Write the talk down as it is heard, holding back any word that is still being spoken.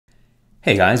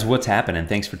Hey guys, what's happening?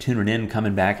 Thanks for tuning in,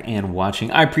 coming back, and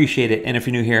watching. I appreciate it. And if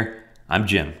you're new here, I'm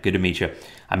Jim. Good to meet you.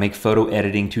 I make photo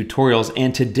editing tutorials,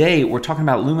 and today we're talking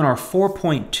about Luminar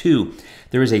 4.2.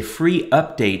 There is a free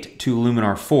update to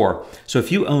Luminar 4. So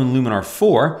if you own Luminar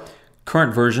 4,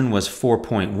 current version was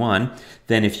 4.1.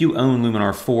 Then if you own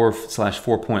Luminar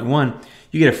 4/4.1,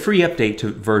 you get a free update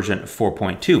to version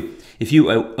 4.2. If you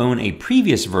own a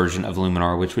previous version of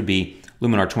Luminar, which would be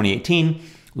Luminar 2018,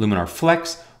 Luminar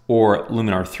Flex, or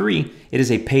Luminar 3, it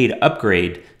is a paid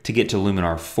upgrade to get to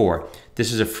Luminar 4.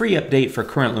 This is a free update for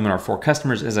current Luminar 4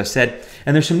 customers, as I said,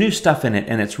 and there's some new stuff in it,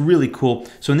 and it's really cool.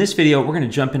 So in this video, we're going to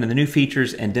jump into the new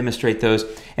features and demonstrate those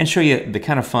and show you the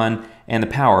kind of fun and the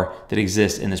power that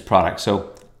exists in this product.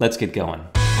 So let's get going.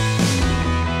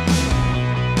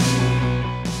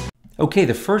 Okay,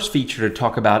 the first feature to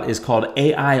talk about is called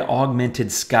AI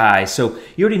Augmented Sky. So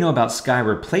you already know about sky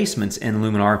replacements in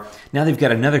Luminar. Now they've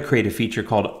got another creative feature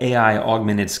called AI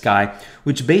Augmented Sky,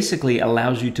 which basically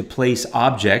allows you to place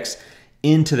objects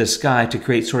into the sky to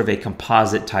create sort of a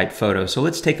composite type photo. So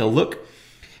let's take a look.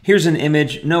 Here's an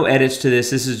image, no edits to this.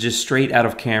 This is just straight out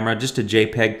of camera, just a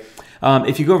JPEG.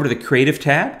 If you go over to the Creative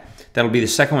tab, that'll be the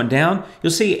second one down, you'll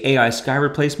see AI Sky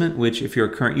Replacement, which if you're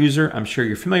a current user, I'm sure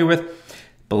you're familiar with.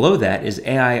 Below that is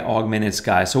AI Augmented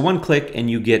Sky. So one click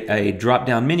and you get a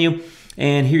drop-down menu,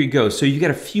 and here you go. So you get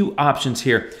a few options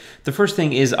here. The first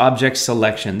thing is object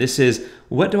selection. This is,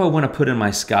 what do I want to put in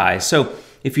my sky? So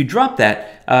if you drop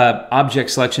that object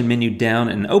selection menu down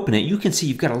and open it, you can see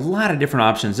you've got a lot of different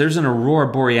options. There's an Aurora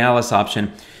Borealis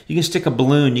option. You can stick a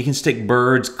balloon, you can stick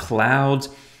birds, clouds.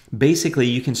 Basically,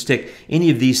 you can stick any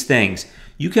of these things.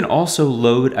 You can also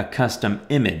load a custom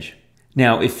image.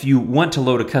 Now, if you want to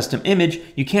load a custom image,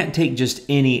 you can't take just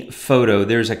any photo.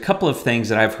 There's a couple of things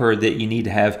that I've heard that you need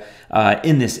to have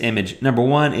in this image. Number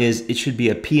one is it should be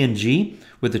a PNG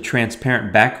with a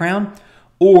transparent background,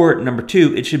 or number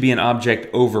two, it should be an object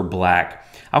over black.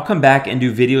 I'll come back and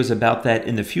do videos about that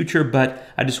in the future, but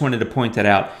I just wanted to point that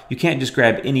out. You can't just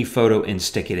grab any photo and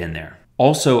stick it in there.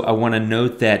 Also, I want to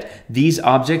note that these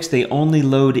objects, they only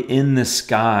load in the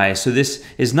sky. So this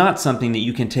is not something that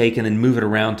you can take and then move it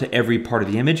around to every part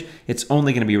of the image. It's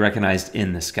only going to be recognized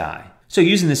in the sky. So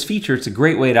using this feature, it's a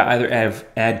great way to either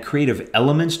add creative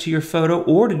elements to your photo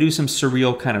or to do some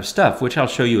surreal kind of stuff, which I'll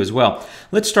show you as well.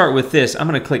 Let's start with this. I'm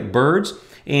going to click birds,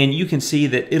 and you can see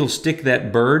that it'll stick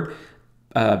that bird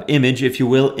image, if you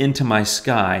will, into my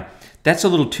sky. That's a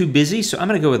little too busy, so I'm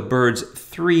going to go with birds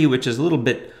 3, which is a little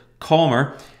bit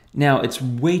calmer. Now it's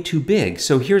way too big.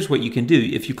 So here's what you can do.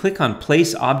 If you click on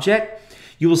place object,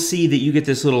 you will see that you get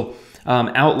this little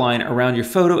outline around your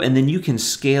photo, and then you can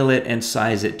scale it and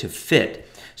size it to fit.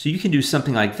 So you can do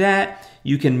something like that.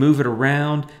 You can move it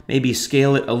around, maybe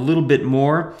scale it a little bit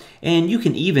more. And you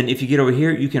can even, if you get over here,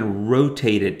 you can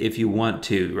rotate it if you want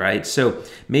to, right? So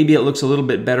maybe it looks a little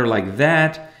bit better like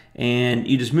that, and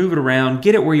you just move it around,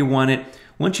 get it where you want it.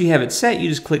 Once you have it set, you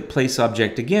just click place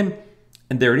object again,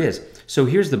 and there it is. So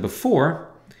here's the before,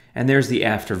 and there's the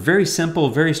after. Very simple,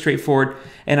 very straightforward.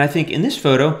 And I think in this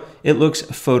photo, it looks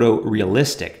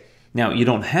photorealistic. Now, you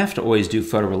don't have to always do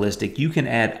photorealistic. You can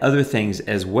add other things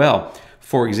as well.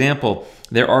 For example,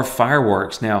 there are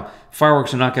fireworks. Now,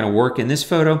 fireworks are not going to work in this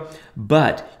photo,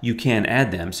 but you can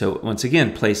add them. So once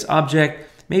again, place object,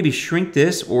 maybe shrink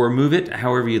this or move it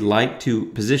however you'd like to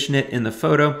position it in the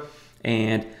photo,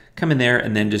 and come in there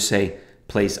and then just say,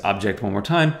 place object one more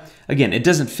time. Again, it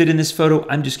doesn't fit in this photo.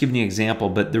 I'm just giving you an example,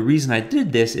 but the reason I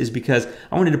did this is because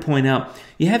I wanted to point out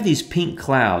you have these pink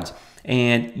clouds,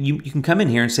 and you can come in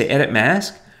here and say edit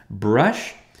mask,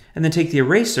 brush, and then take the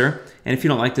eraser, and if you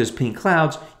don't like those pink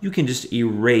clouds, you can just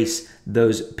erase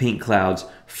those pink clouds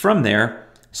from there,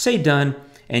 say done,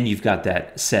 and you've got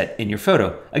that set in your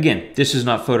photo. Again, this is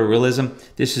not photorealism.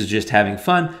 This is just having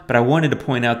fun, but I wanted to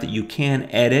point out that you can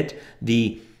edit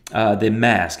the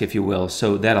mask, if you will,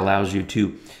 so that allows you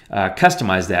to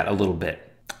customize that a little bit.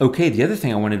 Okay, the other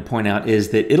thing I wanted to point out is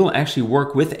that it'll actually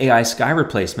work with AI Sky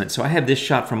Replacement. So I have this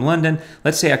shot from London.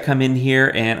 Let's say I come in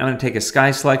here and I'm going to take a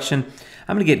sky selection.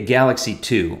 I'm going to get Galaxy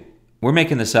 2. We're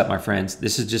making this up, my friends.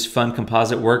 This is just fun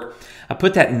composite work. I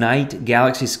put that night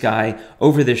galaxy sky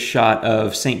over this shot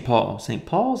of St. Paul's?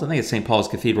 I think it's St. Paul's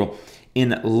Cathedral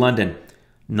in London.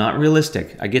 Not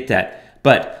realistic, I get that.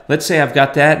 But let's say I've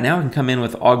got that. Now I can come in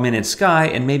with Augmented Sky,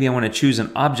 and maybe I want to choose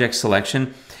an object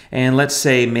selection. And let's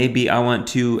say maybe I want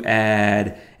to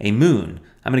add a moon.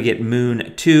 I'm going to get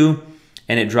moon 2,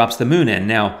 and it drops the moon in.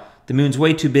 Now, the moon's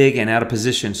way too big and out of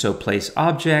position, so place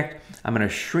object. I'm going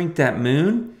to shrink that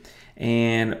moon.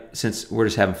 And since we're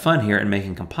just having fun here and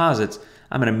making composites,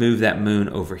 I'm going to move that moon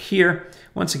over here.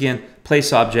 Once again,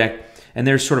 place object. and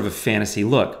there's sort of a fantasy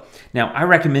look. Now, I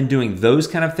recommend doing those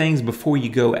kind of things before you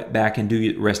go back and do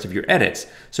the rest of your edits.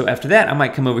 So after that, I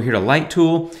might come over here to Light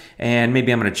Tool, and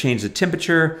maybe I'm going to change the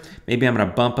temperature. Maybe I'm going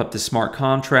to bump up the Smart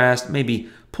Contrast, maybe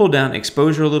pull down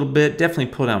exposure a little bit, definitely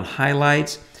pull down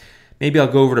highlights. Maybe I'll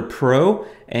go over to Pro,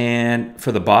 and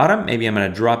for the bottom, maybe I'm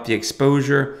going to drop the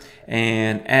exposure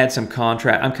and add some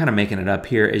contrast. I'm kind of making it up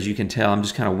here, as you can tell. I'm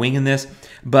just kind of winging this.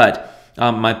 But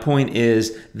my point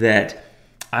is that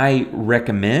I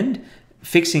recommend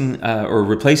fixing or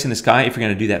replacing the sky if you're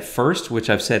going to do that first, which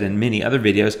I've said in many other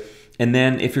videos. And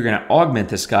then if you're going to augment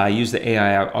the sky, use the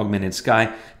AI Augmented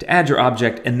Sky to add your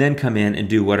object and then come in and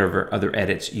do whatever other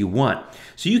edits you want.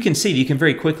 So you can see, you can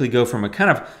very quickly go from a kind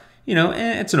of,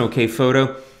 it's an okay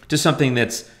photo to something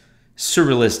that's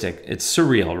surrealistic. It's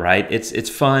surreal, right? It's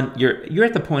fun. You're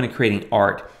at the point of creating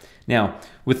art. Now,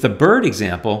 with the bird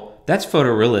example, that's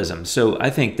photorealism. So I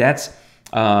think that's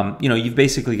you've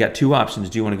basically got two options.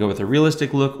 Do you want to go with a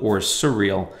realistic look or a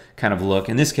surreal kind of look?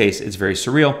 In this case, it's very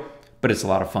surreal, but it's a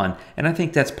lot of fun. And I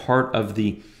think that's part of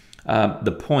the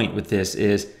point with this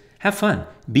is have fun,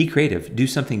 be creative, do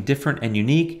something different and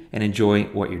unique, and enjoy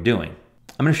what you're doing.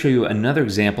 I'm going to show you another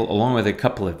example along with a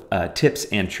couple of tips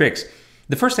and tricks.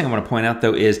 The first thing I want to point out,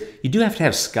 though, is you do have to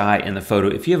have sky in the photo.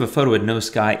 If you have a photo with no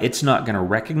sky, it's not going to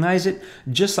recognize it,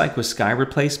 just like with sky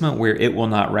replacement, where it will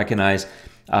not recognize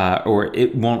or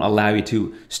it won't allow you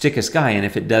to stick a sky in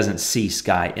if it doesn't see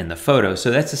sky in the photo.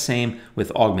 So that's the same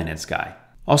with augmented sky.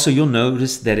 Also, you'll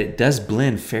notice that it does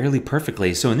blend fairly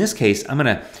perfectly. So in this case, I'm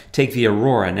going to take the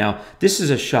aurora. Now, this is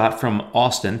a shot from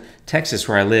Austin, Texas,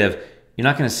 where I live. You're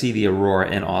not going to see the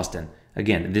aurora in Austin.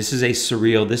 Again, this is a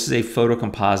surreal, this is a photo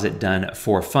composite done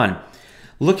for fun.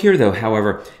 Look here though,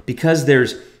 however, because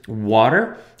there's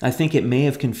water, I think it may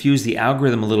have confused the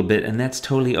algorithm a little bit, and that's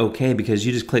totally okay because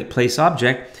you just click place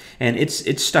object and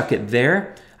it's stuck it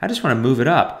there. I just want to move it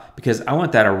up because I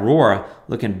want that aurora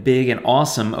looking big and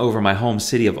awesome over my home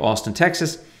city of Austin,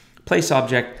 Texas. Place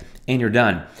object and you're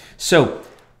done. So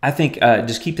I think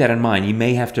just keep that in mind. You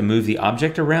may have to move the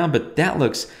object around, but that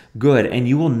looks good, and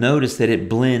you will notice that it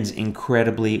blends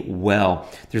incredibly well.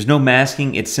 There's no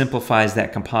masking. It simplifies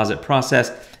that composite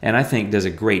process, and I think does a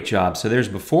great job. So there's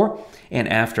before and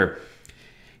after.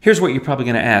 Here's what you're probably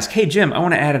going to ask. Hey, Jim, I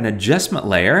want to add an adjustment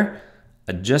layer,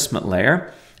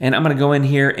 and I'm going to go in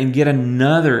here and get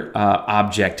another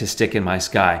object to stick in my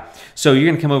sky. So you're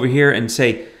going to come over here and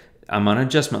say, I'm on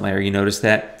adjustment layer. You notice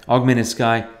that augmented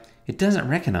sky, it doesn't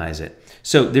recognize it.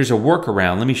 So there's a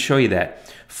workaround. Let me show you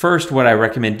that. First, what I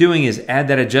recommend doing is add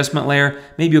that adjustment layer.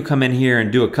 Maybe you'll come in here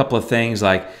and do a couple of things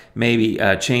like maybe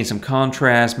change some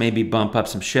contrast, maybe bump up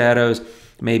some shadows,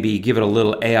 maybe give it a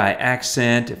little AI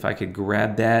accent, if I could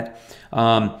grab that.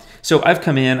 So I've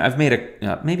come in, I've made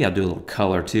maybe I'll do a little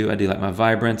color too. I do like my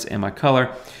vibrance and my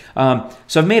color.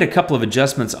 So I've made a couple of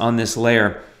adjustments on this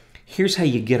layer. Here's how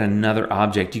you get another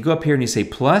object. You go up here and you say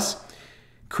plus,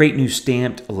 create new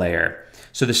stamped layer.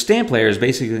 So the stamp layer is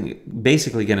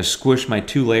basically going to squish my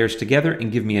two layers together and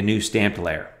give me a new stamped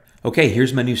layer. Okay,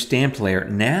 here's my new stamped layer.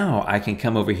 Now I can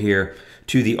come over here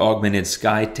to the Augmented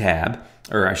Sky tab,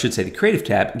 or I should say the Creative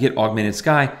tab, get Augmented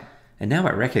Sky, and now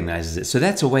it recognizes it. So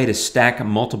that's a way to stack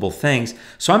multiple things.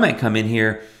 So I might come in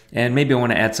here and maybe I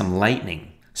want to add some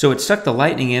lightning. So it stuck the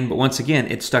lightning in, but once again,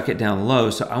 it stuck it down low.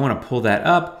 So I want to pull that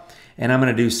up, and I'm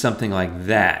going to do something like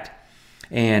that.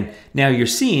 And now you're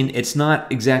seeing it's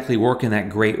not exactly working that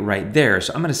great right there.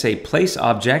 So I'm going to say place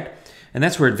object, and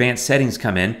that's where advanced settings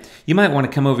come in. You might want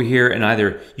to come over here and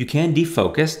either you can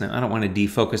defocus. Now I don't want to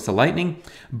defocus the lightning,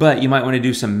 but you might want to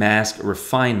do some mask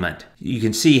refinement. You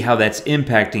can see how that's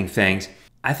impacting things.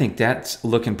 I think that's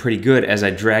looking pretty good as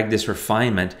I drag this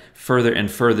refinement further and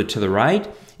further to the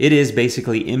right. It is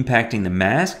basically impacting the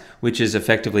mask, which is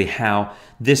effectively how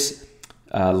this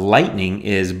lightning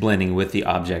is blending with the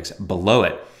objects below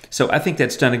it. So I think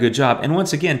that's done a good job. And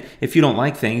once again, if you don't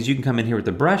like things, you can come in here with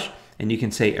the brush and you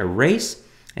can say erase,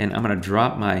 and I'm going to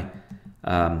drop my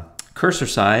cursor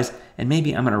size, and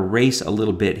maybe I'm going to erase a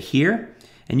little bit here,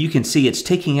 and you can see it's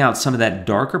taking out some of that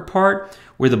darker part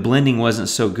where the blending wasn't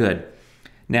so good.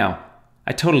 Now,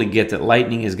 I totally get that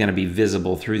lightning is going to be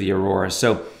visible through the aurora,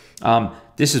 so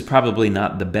this is probably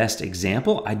not the best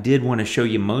example. I did want to show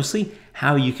you mostly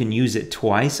how you can use it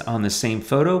twice on the same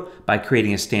photo by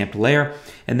creating a stamped layer,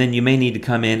 and then you may need to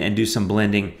come in and do some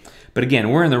blending. But again,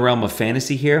 we're in the realm of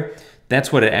fantasy here.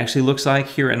 That's what it actually looks like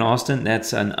here in Austin.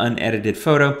 That's an unedited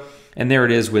photo, and there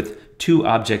it is with two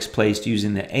objects placed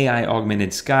using the AI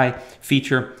Augmented Sky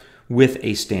feature with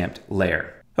a stamped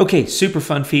layer. Okay, super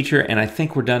fun feature, and I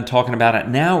think we're done talking about it.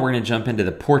 Now we're going to jump into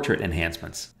the portrait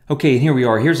enhancements. Okay, and here we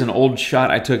are. Here's an old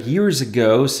shot I took years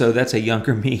ago, so that's a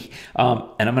younger me, and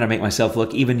I'm going to make myself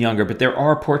look even younger, but there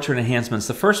are portrait enhancements.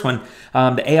 The first one,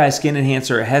 the AI skin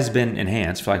enhancer has been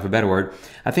enhanced, for lack of a better word.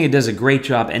 I think it does a great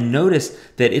job, and notice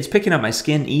that it's picking up my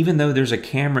skin even though there's a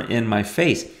camera in my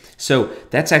face. So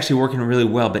that's actually working really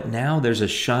well, but now there's a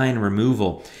shine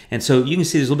removal. And so you can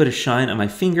see there's a little bit of shine on my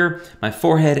finger, my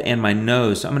forehead, and my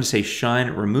nose. So I'm gonna say shine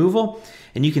removal,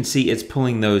 and you can see it's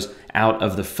pulling those out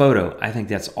of the photo. I think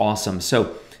that's awesome.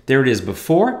 So there it is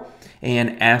before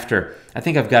and after. I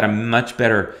think I've got a much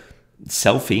better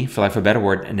selfie, for lack of a better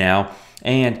word, now.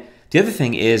 And the other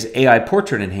thing is AI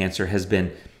Portrait Enhancer has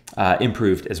been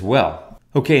improved as well.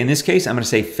 Okay, in this case, I'm going to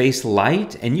say face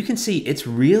light, and you can see it's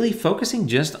really focusing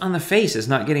just on the face. It's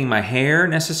not getting my hair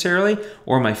necessarily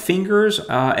or my fingers,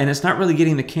 and it's not really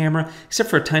getting the camera except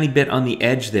for a tiny bit on the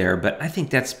edge there, but I think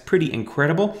that's pretty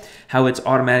incredible how it's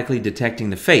automatically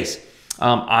detecting the face.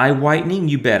 Eye whitening,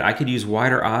 you bet. I could use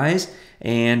wider eyes,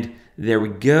 and there we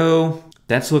go.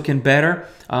 That's looking better.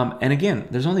 And again,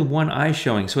 there's only one eye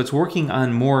showing, so it's working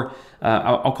on more,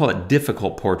 I'll call it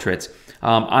difficult portraits.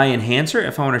 Eye enhancer,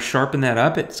 if I want to sharpen that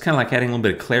up, it's kind of like adding a little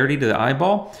bit of clarity to the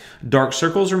eyeball. Dark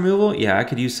circles removal, yeah, I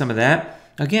could use some of that.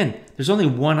 Again, there's only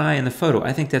one eye in the photo.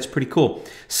 I think that's pretty cool.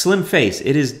 Slim face,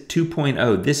 it is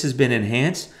 2.0. This has been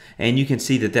enhanced, and you can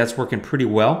see that that's working pretty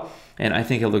well, and I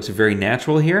think it looks very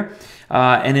natural here.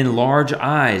 And enlarge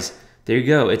eyes, there you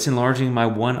go. It's enlarging my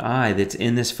one eye that's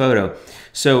in this photo.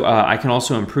 So I can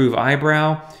also improve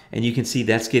eyebrow, and you can see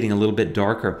that's getting a little bit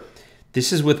darker.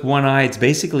 This is with one eye. It's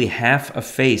basically half a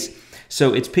face.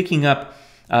 So it's picking up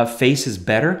faces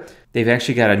better. They've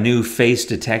actually got a new face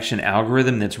detection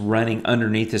algorithm that's running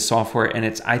underneath this software, and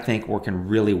it's, I think, working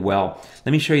really well.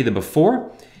 Let me show you the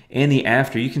before and the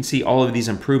after. You can see all of these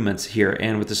improvements here,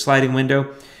 and with the sliding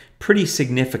window, pretty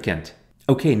significant.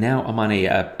 Okay, now I'm on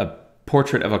a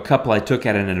portrait of a couple I took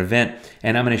at an event,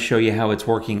 and I'm going to show you how it's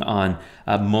working on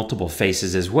multiple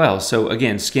faces as well. So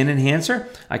again, skin enhancer,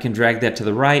 I can drag that to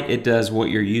the right. It does what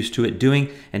you're used to it doing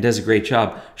and does a great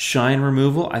job. Shine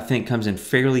removal, I think, comes in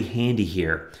fairly handy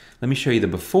here. Let me show you the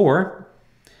before.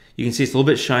 You can see it's a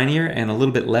little bit shinier and a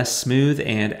little bit less smooth,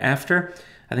 and after,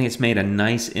 I think it's made a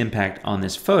nice impact on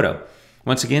this photo.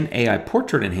 Once again, AI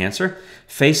Portrait Enhancer.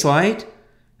 Face light,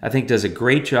 I think does a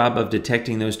great job of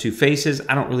detecting those two faces.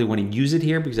 I don't really want to use it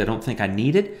here because I don't think I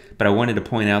need it, but I wanted to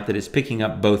point out that it's picking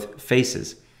up both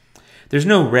faces. There's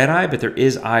no red eye, but there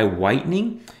is eye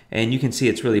whitening, and you can see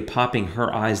it's really popping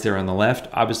her eyes there on the left.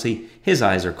 Obviously, his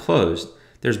eyes are closed.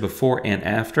 There's before and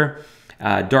after.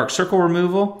 Dark circle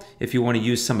removal, if you want to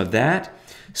use some of that.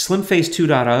 Slim Face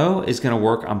 2.0 is going to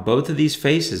work on both of these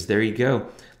faces. There you go.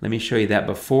 Let me show you that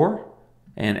before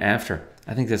and after.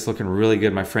 I think that's looking really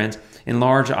good, my friends.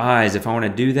 Enlarge eyes, if I want to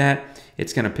do that,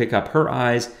 it's going to pick up her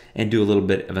eyes and do a little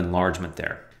bit of enlargement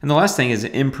there. And the last thing is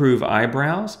improve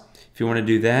eyebrows, if you want to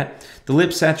do that. The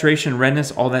lip saturation,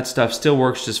 redness, all that stuff still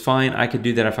works just fine. I could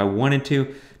do that if I wanted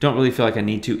to. Don't really feel like I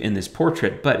need to in this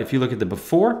portrait, but if you look at the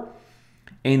before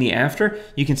and the after,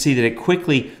 you can see that it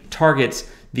quickly targets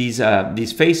these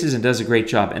faces and does a great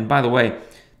job. And by the way,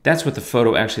 that's what the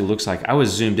photo actually looks like. I was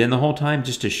zoomed in the whole time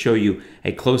just to show you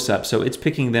a close-up. So it's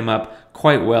picking them up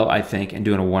quite well, I think, and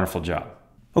doing a wonderful job.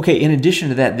 Okay, in addition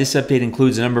to that, this update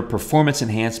includes a number of performance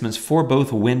enhancements for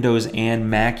both Windows and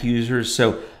Mac users.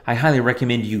 So I highly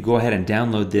recommend you go ahead and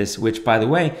download this, which, by the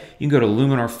way, you can go to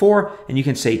Luminar 4 and you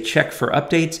can say check for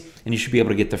updates, and you should be able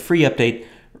to get the free update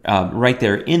right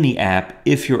there in the app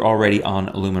if you're already on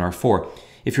Luminar 4.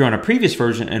 If you're on a previous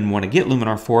version and want to get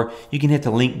Luminar 4, you can hit the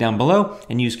link down below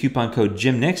and use coupon code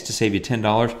JIMNEXT to save you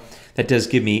 $10. That does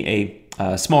give me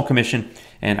a small commission,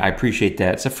 and I appreciate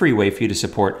that. It's a free way for you to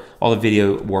support all the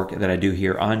video work that I do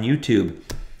here on YouTube.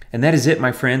 And that is it,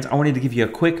 my friends. I wanted to give you a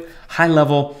quick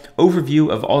high-level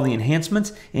overview of all the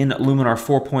enhancements in Luminar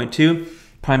 4.2,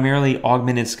 primarily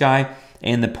Augmented Sky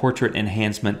and the portrait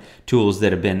enhancement tools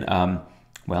that have been,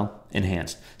 well,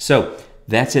 enhanced. So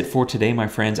that's it for today, my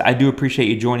friends. I do appreciate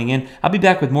you joining in. I'll be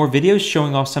back with more videos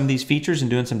showing off some of these features and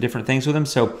doing some different things with them.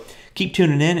 So keep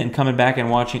tuning in and coming back and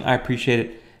watching. I appreciate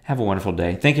it. Have a wonderful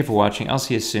day. Thank you for watching. I'll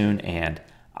see you soon, and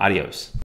adios.